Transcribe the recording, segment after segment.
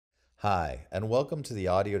Hi, and welcome to the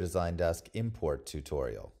Audio Design Desk import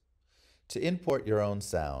tutorial. To import your own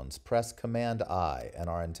sounds, press Command-I and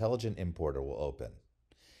our intelligent importer will open.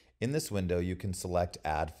 In this window, you can select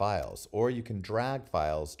Add Files, or you can drag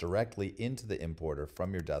files directly into the importer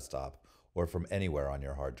from your desktop or from anywhere on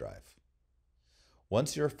your hard drive.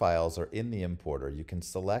 Once your files are in the importer, you can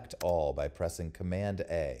select all by pressing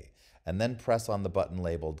Command-A and then press on the button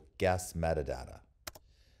labeled Guess Metadata.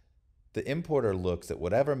 The importer looks at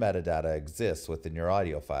whatever metadata exists within your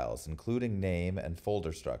audio files, including name and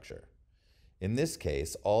folder structure. In this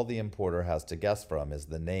case, all the importer has to guess from is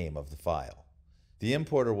the name of the file. The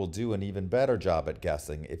importer will do an even better job at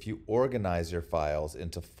guessing if you organize your files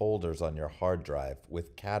into folders on your hard drive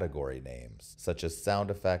with category names, such as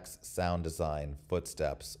sound effects, sound design,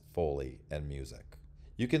 footsteps, Foley, and music.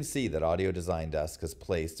 You can see that Audio Design Desk has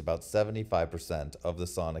placed about 75% of the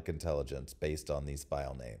sonic intelligence based on these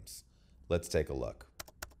file names. Let's take a look.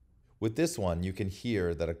 With this one, you can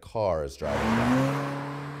hear that a car is driving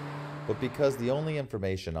by. But because the only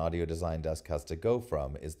information Audio Design Desk has to go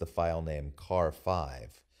from is the file name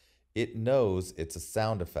car5, it knows it's a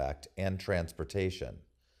sound effect and transportation.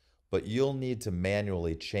 But you'll need to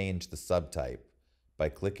manually change the subtype by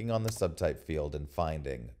clicking on the subtype field and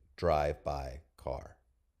finding drive-by car.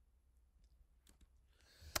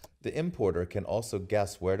 The importer can also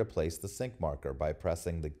guess where to place the sync marker by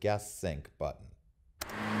pressing the Guess Sync button.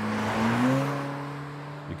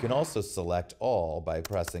 You can also select all by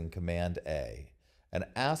pressing Command-A and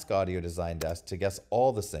ask Audio Design Desk to guess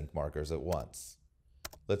all the sync markers at once.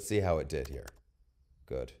 Let's see how it did here.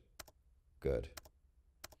 Good. Good.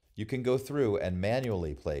 You can go through and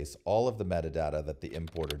manually place all of the metadata that the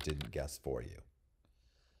importer didn't guess for you.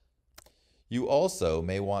 You also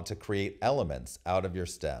may want to create elements out of your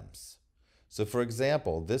stems. So for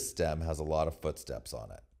example, this stem has a lot of footsteps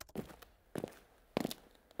on it.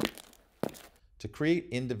 To create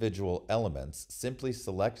individual elements, simply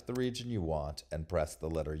select the region you want and press the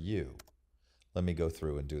letter U. Let me go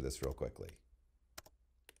through and do this real quickly.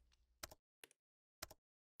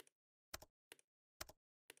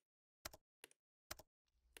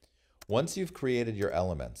 Once you've created your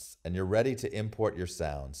elements and you're ready to import your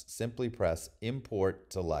sounds, simply press Import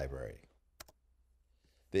to Library.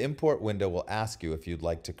 The import window will ask you if you'd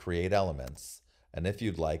like to create elements and if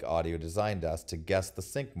you'd like Audio Design Desk to guess the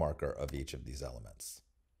sync marker of each of these elements.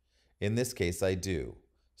 In this case, I do,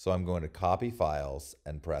 so I'm going to copy files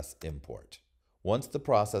and press Import. Once the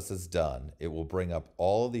process is done, it will bring up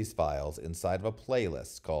all of these files inside of a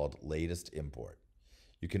playlist called Latest Import.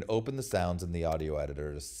 You can open the sounds in the audio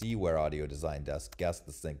editor to see where Audio Design Desk guessed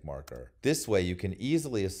the sync marker. This way you can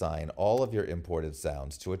easily assign all of your imported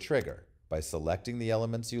sounds to a trigger by selecting the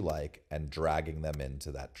elements you like and dragging them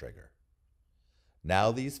into that trigger.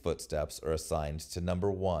 Now these footsteps are assigned to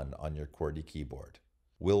number 1 on your QWERTY keyboard.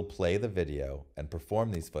 We'll play the video and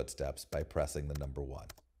perform these footsteps by pressing the number 1.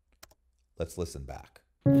 Let's listen back.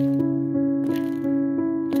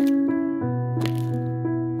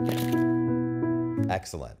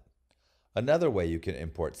 Excellent. Another way you can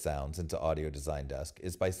import sounds into Audio Design Desk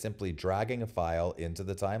is by simply dragging a file into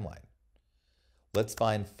the timeline. Let's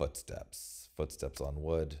find footsteps. Footsteps on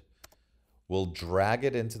wood. We'll drag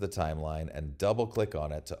it into the timeline and double-click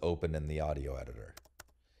on it to open in the audio editor.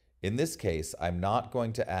 In this case, I'm not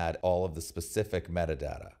going to add all of the specific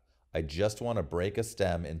metadata. I just want to break a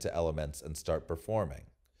stem into elements and start performing.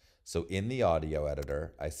 So in the audio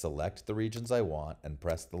editor, I select the regions I want and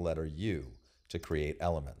press the letter U to create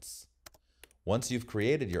elements. Once you've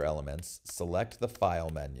created your elements, select the File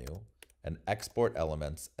menu and export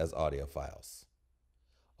elements as audio files.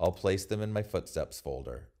 I'll place them in my Footsteps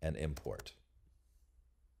folder and import.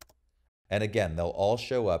 And again, they'll all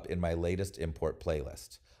show up in my latest import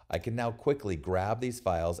playlist. I can now quickly grab these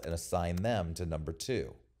files and assign them to number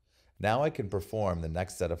 2. Now I can perform the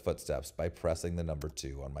next set of footsteps by pressing the number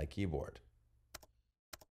 2 on my keyboard.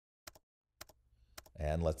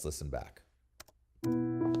 And let's listen back.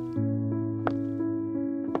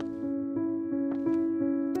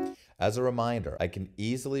 As a reminder, I can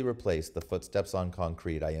easily replace the footsteps on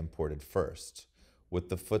concrete I imported first with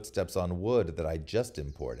the footsteps on wood that I just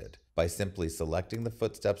imported by simply selecting the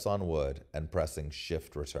footsteps on wood and pressing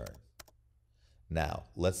Shift Return. Now,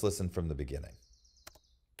 let's listen from the beginning.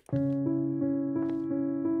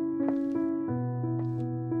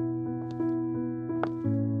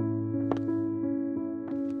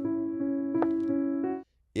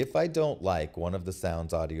 If I don't like one of the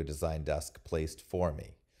sounds Audio Design Desk placed for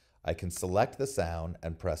me, I can select the sound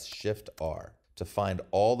and press Shift-R to find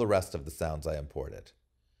all the rest of the sounds I imported.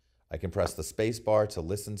 I can press the space bar to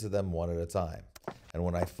listen to them one at a time. And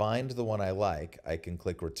when I find the one I like, I can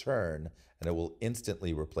click return and it will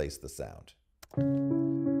instantly replace the sound.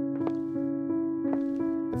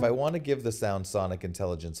 If I want to give the sound sonic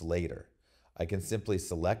intelligence later, I can simply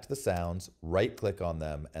select the sounds, right-click on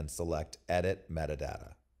them, and select Edit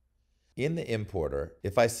Metadata. In the importer,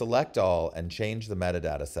 if I select all and change the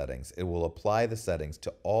metadata settings, it will apply the settings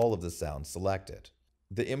to all of the sounds selected.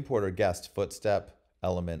 The importer guessed footstep,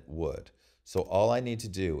 element, wood, so all I need to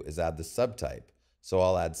do is add the subtype, so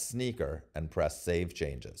I'll add sneaker and press Save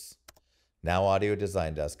Changes. Now Audio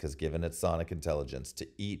Design Desk has given its sonic intelligence to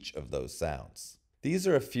each of those sounds. These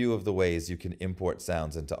are a few of the ways you can import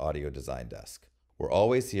sounds into Audio Design Desk. We're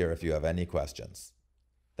always here if you have any questions.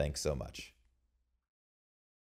 Thanks so much.